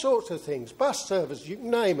all sorts of things, bus service, you can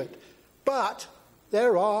name it. But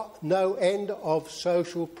there are no end of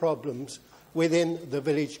social problems within the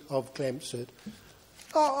village of Clements.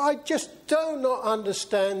 I just do not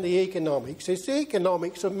understand the economics. It's the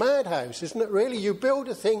economics of madhouse, isn't it, really? You build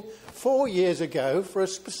a thing 4 years ago for a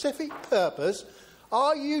specific purpose.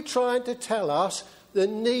 Are you trying to tell us the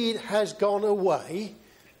need has gone away?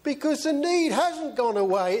 Because the need hasn't gone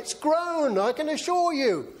away. It's grown, I can assure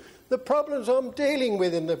you. The problems I'm dealing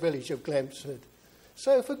with in the village of Clements.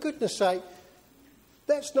 So, for goodness sake,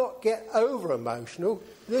 let's not get over-emotional.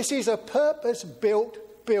 This is a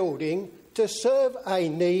purpose-built building to serve a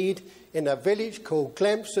need in a village called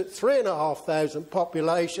Clements, 3,500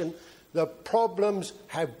 population. The problems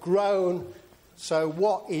have grown. So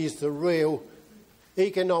what is the real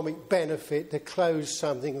economic benefit to close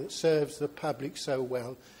something that serves the public so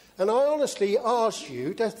well? And I honestly ask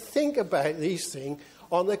you to think about these things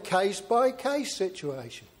on the case-by-case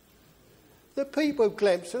situation. The people of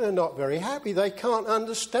Clements are not very happy. They can't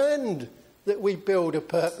understand that we build a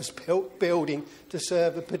purpose-built building to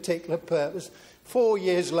serve a particular purpose. 4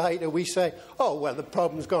 years later, we say, oh, well, the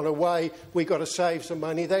problem's gone away, we've got to save some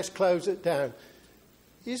money, let's close it down.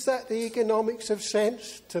 Is that the economics of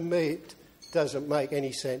sense? To me, it doesn't make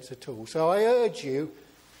any sense at all. So I urge you,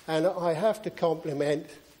 and I have to compliment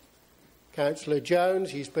Councillor Jones.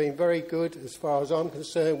 He's been very good as far as I'm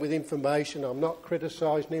concerned with information. I'm not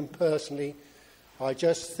criticising him personally. I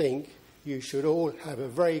just think you should all have a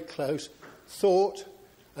very close thought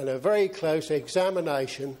and a very close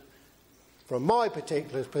examination from my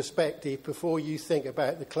particular perspective before you think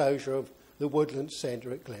about the closure of the Woodland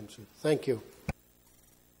Centre at Clements. Thank you.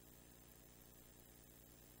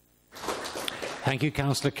 Thank you,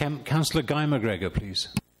 Councillor Kemp. Councillor Guy McGregor, please.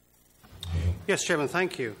 Yes, Chairman,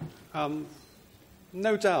 thank you.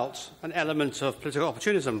 No doubt an element of political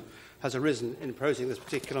opportunism has arisen in proposing this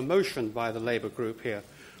particular motion by the Labour group here,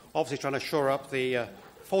 obviously trying to shore up the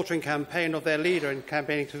faltering campaign of their leader in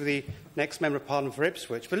campaigning to the next Member of Parliament for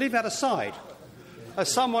Ipswich. But leave that aside, as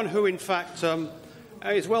someone who, in fact,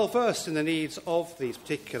 is well versed in the needs of these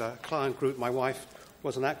particular client group, my wife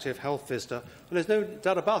was an active health visitor, and there's no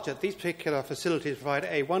doubt about it, these particular facilities provide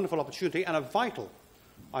a wonderful opportunity and a vital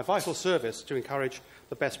service to encourage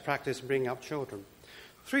the best practice in bringing up children.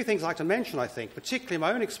 Three things I'd like to mention, I think, particularly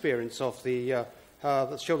my own experience of the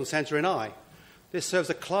Children's Centre in Eye. This serves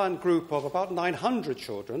a client group of about 900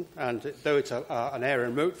 children, and though it's an area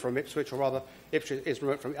remote from Ipswich, or rather Ipswich is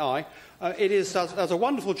remote from Eye, it does a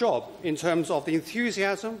wonderful job in terms of the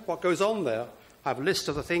enthusiasm, what goes on there. I have a list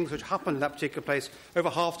of the things which happen in that particular place. Over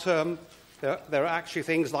half-term, there are actually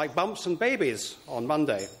things like bumps and babies on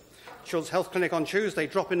Monday. Children's Health Clinic on Tuesday,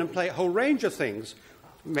 drop in and play a whole range of things,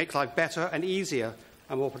 make life better and easier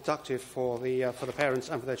and more productive for the parents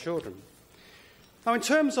and for their children. Now, in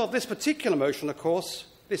terms of this particular motion, of course,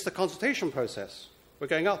 it's the consultation process. We're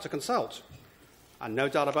going out to consult. And no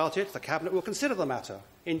doubt about it, the Cabinet will consider the matter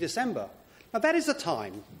in December. Now, that is the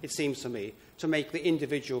time, it seems to me, to make the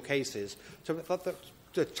individual cases,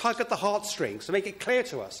 to tug at the heartstrings, to make it clear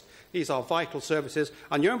to us these are vital services,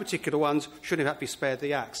 and your own particular ones should in fact be spared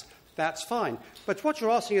the axe. that's fine. But what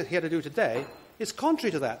you're asking us here to do today is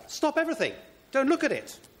contrary to that. Stop everything. Don't look at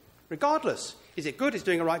it. Regardless. Is it good? Is it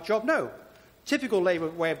doing a right job? No. Typical Labour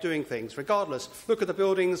way of doing things. Regardless. Look at the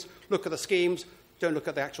buildings, look at the schemes, don't look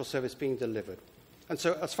at the actual service being delivered. And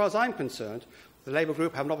so, as far as I'm concerned, the Labour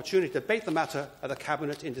group have an opportunity to debate the matter at the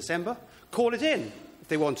Cabinet in December. Call it in if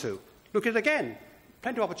they want to. Look at it again.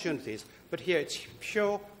 Plenty of opportunities. But here it's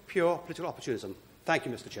pure political opportunism. Thank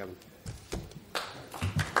you, Mr. Chairman.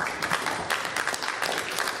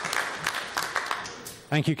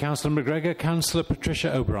 Thank you, Councillor McGregor. Councillor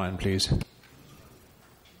Patricia O'Brien, please.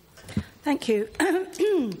 Thank you.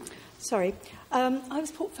 Sorry. I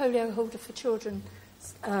was portfolio holder for children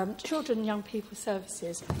and young people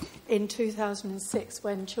services in 2006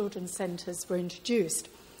 when children's centres were introduced.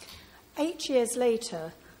 8 years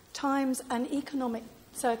later, times and economic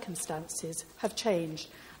circumstances have changed,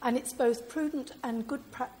 and it's both prudent and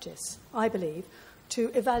good practice, I believe,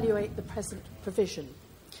 to evaluate the present provision.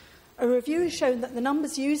 A review has shown that the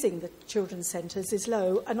numbers using the children's centres is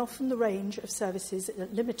low and often the range of services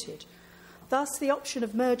limited. Thus, the option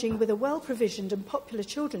of merging with a well-provisioned and popular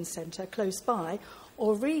children's centre close by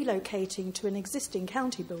or relocating to an existing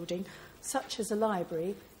county building, such as a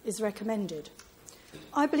library, is recommended.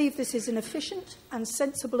 I believe this is an efficient and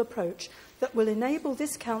sensible approach that will enable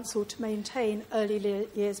this council to maintain early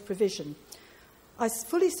years provision. I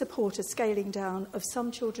fully support a scaling down of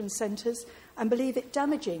some children's centres and believe it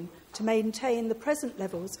damaging to maintain the present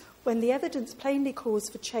levels when the evidence plainly calls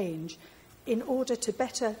for change in order to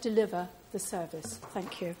better deliver the service.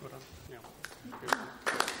 Thank you.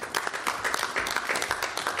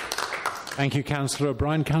 Thank you, Councillor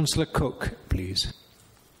O'Brien. Councillor Cook, please.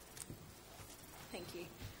 Thank you.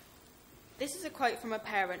 This is a quote from a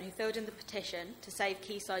parent who filled in the petition to save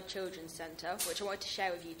Quayside Children's Centre, which I wanted to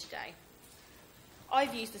share with you today.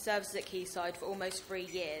 I've used the services at Quayside for almost 3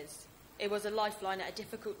 years. It was a lifeline at a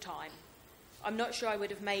difficult time. I'm not sure I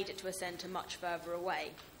would have made it to a centre much further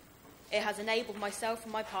away. It has enabled myself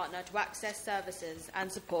and my partner to access services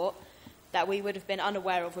and support that we would have been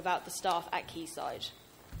unaware of without the staff at Quayside.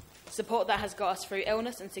 Support that has got us through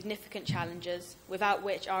illness and significant challenges, without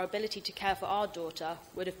which our ability to care for our daughter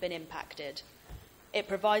would have been impacted. It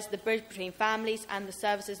provides the bridge between families and the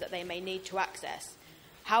services that they may need to access.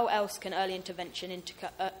 How else can early intervention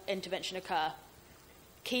occur?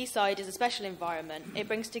 Quayside is a special environment. It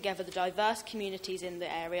brings together the diverse communities in the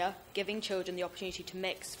area, giving children the opportunity to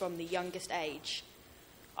mix from the youngest age.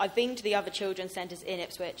 I've been to the other children's centres in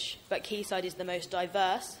Ipswich, but Quayside is the most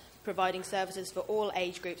diverse, providing services for all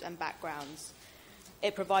age groups and backgrounds.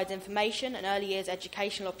 It provides information and early years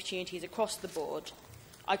educational opportunities across the board.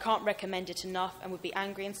 I can't recommend it enough and would be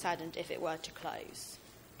angry and saddened if it were to close.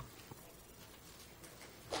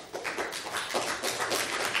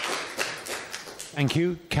 Thank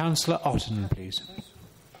you. Councillor Otten, please.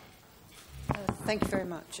 Thank you very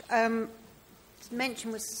much.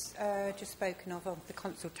 Mention was just spoken of the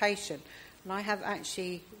consultation, and I have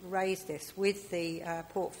actually raised this with the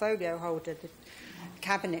portfolio holder, the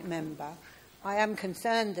cabinet member. I am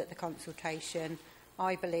concerned that the consultation,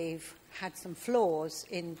 I believe, had some flaws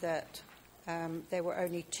in that there were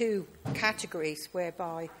only 2 categories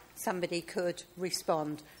whereby somebody could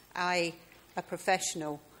respond, A, a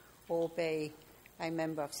professional, or B, a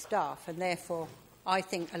member of staff, and therefore I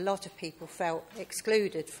think a lot of people felt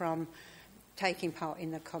excluded from taking part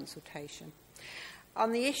in the consultation.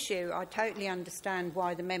 On the issue, I totally understand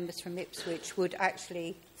why the members from Ipswich would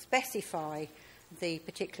actually specify the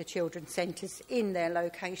particular children's centres in their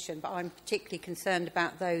location, but I'm particularly concerned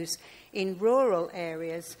about those in rural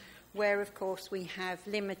areas where, of course, we have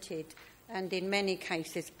limited and, in many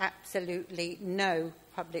cases, absolutely no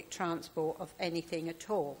public transport of anything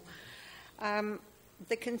at all.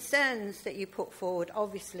 The concerns that you put forward,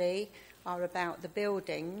 obviously, are about the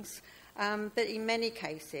buildings, but in many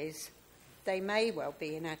cases, they may well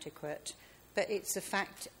be inadequate. But the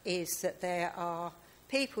fact is that there are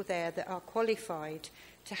people there that are qualified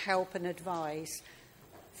to help and advise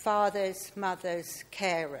fathers, mothers,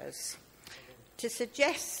 carers. To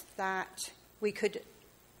suggest that we could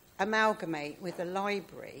amalgamate with a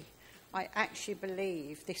library, I actually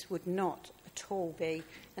believe this would not at all be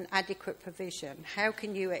an adequate provision. How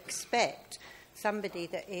can you expect somebody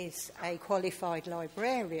that is a qualified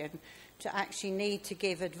librarian to actually need to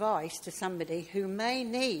give advice to somebody who may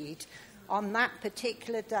need, on that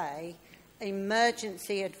particular day,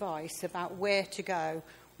 emergency advice about where to go,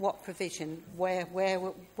 what provision,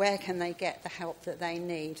 where can they get the help that they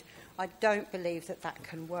need? I don't believe that that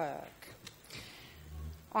can work.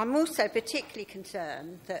 I'm also particularly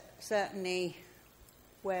concerned that certainly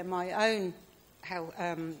where my own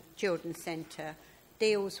children's centre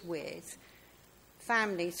deals with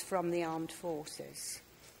families from the armed forces.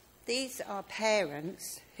 These are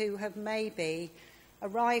parents who have maybe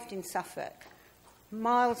arrived in Suffolk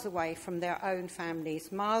miles away from their own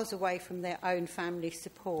families, miles away from their own family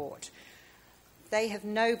support. They have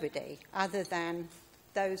nobody other than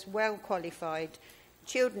those well-qualified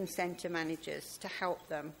children's centre managers to help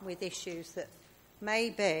them with issues that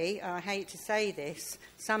maybe, I hate to say this,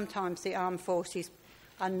 sometimes the armed forces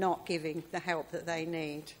are not giving the help that they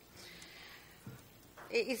need.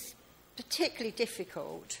 It is particularly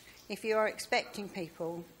difficult if you are expecting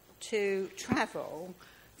people to travel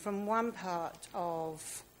from one part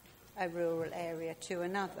of a rural area to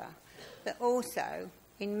another, but also,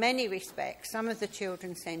 in many respects, some of the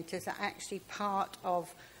children's centres are actually part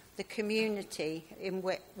of the community in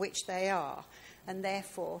which they are, and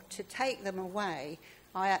therefore to take them away,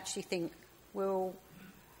 I actually think will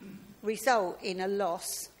result in a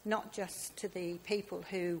loss not just to the people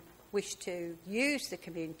who wish to use the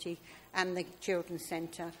community and the children's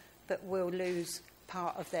centre, but will lose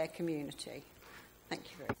part of their community. Thank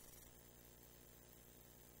you very much.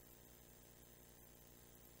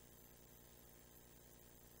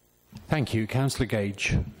 Thank you. Councillor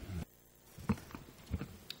Gage.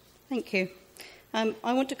 Thank you.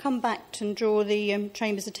 I want to come back and draw the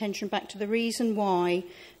Chamber's attention back to the reason why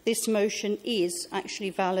this motion is actually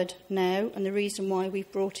valid now and the reason why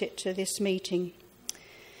we've brought it to this meeting.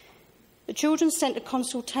 The Children's Centre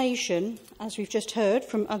consultation, as we've just heard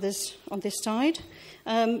from others on this side,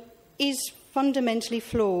 is fundamentally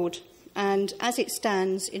flawed and, as it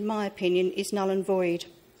stands, in my opinion, is null and void.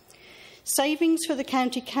 Savings for the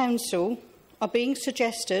County Council are being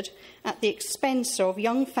suggested at the expense of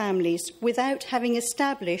young families without having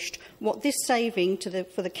established what this saving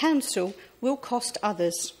for the Council will cost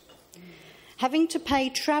others. Having to pay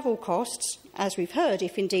travel costs, as we've heard,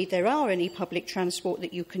 if indeed there are any public transport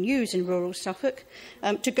that you can use in rural Suffolk,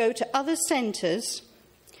 to go to other centres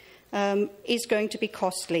is going to be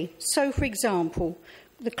costly. So, for example,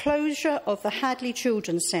 the closure of the Hadley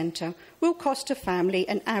Children's Centre will cost a family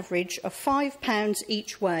an average of £5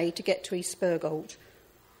 each way to get to East Burgold.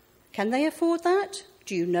 Can they afford that?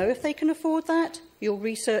 Do you know if they can afford that? Your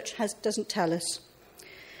research doesn't tell us.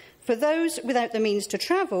 For those without the means to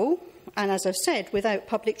travel, and as I've said, without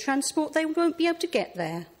public transport, they won't be able to get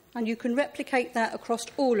there. And you can replicate that across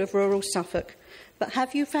all of rural Suffolk. But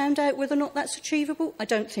have you found out whether or not that's achievable? I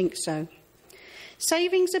don't think so.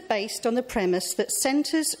 Savings are based on the premise that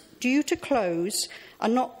centres due to close are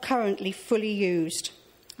not currently fully used.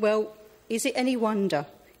 Well, is it any wonder,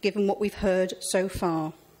 given what we've heard so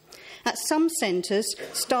far? At some centres,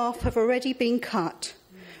 staff have already been cut.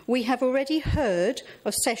 We have already heard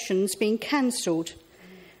of sessions being cancelled.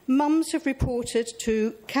 Mums have reported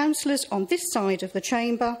to councillors on this side of the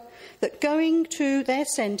chamber that going to their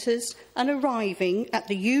centres and arriving at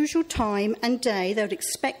the usual time and day they would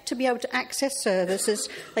expect to be able to access services,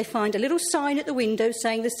 they find a little sign at the window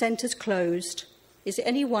saying the centre's closed. Is it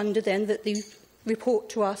any wonder then that they report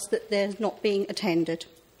to us that they're not being attended?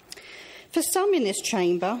 For some in this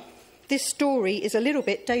chamber, this story is a little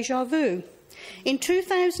bit déjà vu. In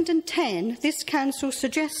 2010, this council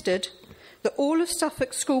suggested that all of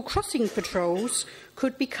Suffolk's school crossing patrols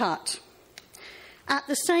could be cut. At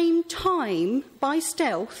the same time, by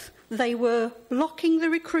stealth, they were blocking the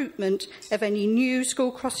recruitment of any new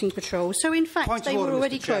school crossing patrols. So, in fact, they were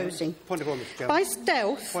already closing. Point of order, Mr. Chairman. By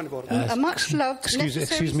stealth, a much-loved...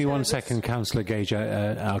 Excuse me one second, Councillor Gage.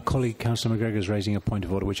 Our colleague, Councillor McGregor, is raising a point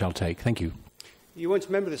of order, which I'll take. Thank you. You weren't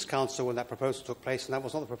a member of this council when that proposal took place, and that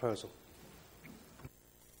was not the proposal.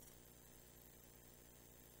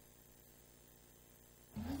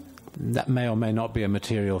 That may or may not be a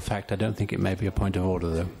material fact. I don't think it may be a point of order,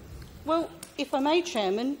 though. Well, if I may,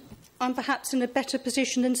 Chairman, I'm perhaps in a better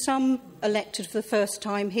position than some elected for the first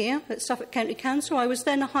time here at Suffolk County Council. I was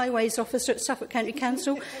then a highways officer at Suffolk County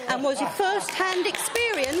Council and was a first-hand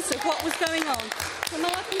experience of what was going on. May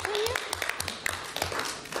I continue?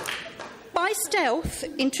 By stealth,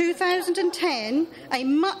 in 2010, a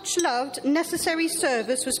much-loved necessary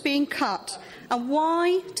service was being cut. And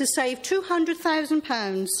why? To save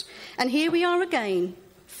 £200,000. And here we are again,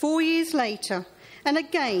 4 years later. And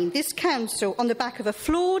again, this council, on the back of a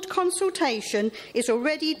flawed consultation, is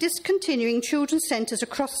already discontinuing children's centres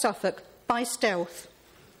across Suffolk by stealth.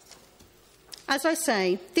 As I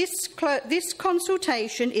say, this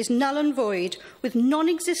consultation is null and void, with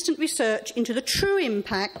non-existent research into the true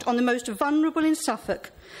impact on the most vulnerable in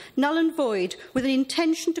Suffolk. Null and void, with an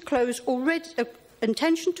intention to close already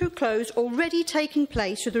taking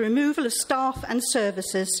place with the removal of staff and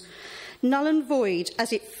services. null and void,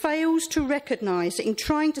 as it fails to recognise that in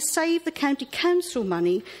trying to save the county council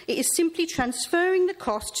money, it is simply transferring the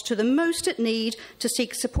cost to the most at need to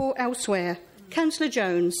seek support elsewhere. Councillor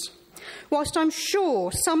Jones. Whilst I'm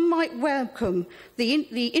sure some might welcome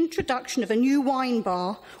the introduction of a new wine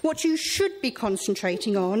bar, what you should be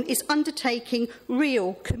concentrating on is undertaking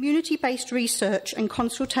real community-based research and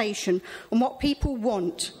consultation on what people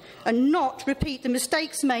want, and not repeat the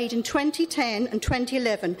mistakes made in 2010 and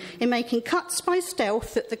 2011 in making cuts by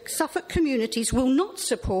stealth that the Suffolk communities will not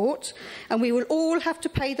support and we will all have to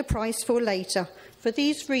pay the price for later. For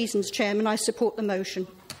these reasons, Chairman, I support the motion.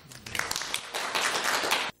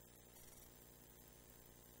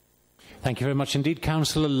 Thank you very much indeed.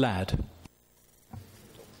 Councillor Ladd.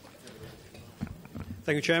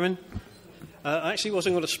 Thank you, Chairman. I actually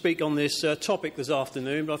wasn't going to speak on this topic this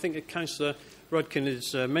afternoon, but I think that Councillor Rudkin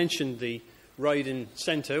has mentioned the Raiden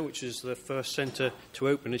Centre, which is the first centre to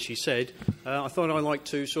open, as she said. I thought I'd like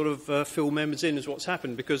to sort of fill members in as what's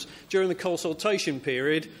happened, because during the consultation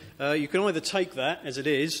period, you can either take that as it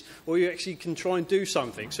is, or you actually can try and do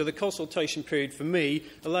something. So the consultation period for me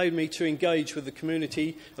allowed me to engage with the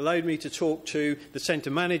community, allowed me to talk to the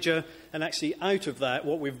centre manager, and actually out of that,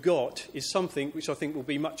 what we've got is something which I think will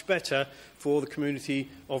be much better for the community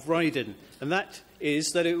of Raiden. And that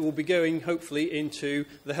is that it will be going, hopefully, into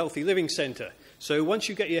the Healthy Living Centre. So once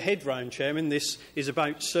you get your head round, Chairman, this is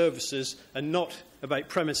about services and not about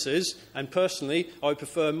premises. And personally, I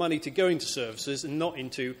prefer money to go into services and not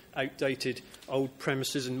into outdated old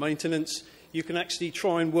premises and maintenance. You can actually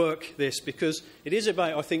try and work this, because it is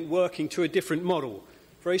about, I think, working to a different model.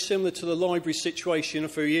 Very similar to the library situation a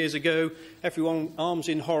few years ago. Everyone arms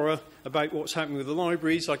in horror about what's happening with the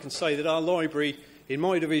libraries. I can say that our library in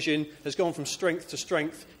my division has gone from strength to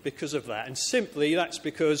strength because of that. And simply that's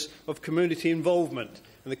because of community involvement.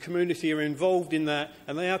 And the community are involved in that,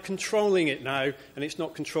 and they are controlling it now, and it's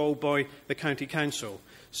not controlled by the County Council.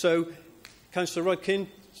 So, Councillor Rudkin,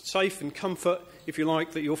 safe and comfort, if you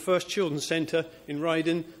like, that your first children's centre in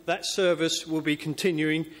Raiden, that service will be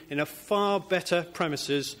continuing in a far better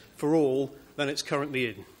premises for all than it's currently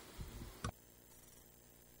in.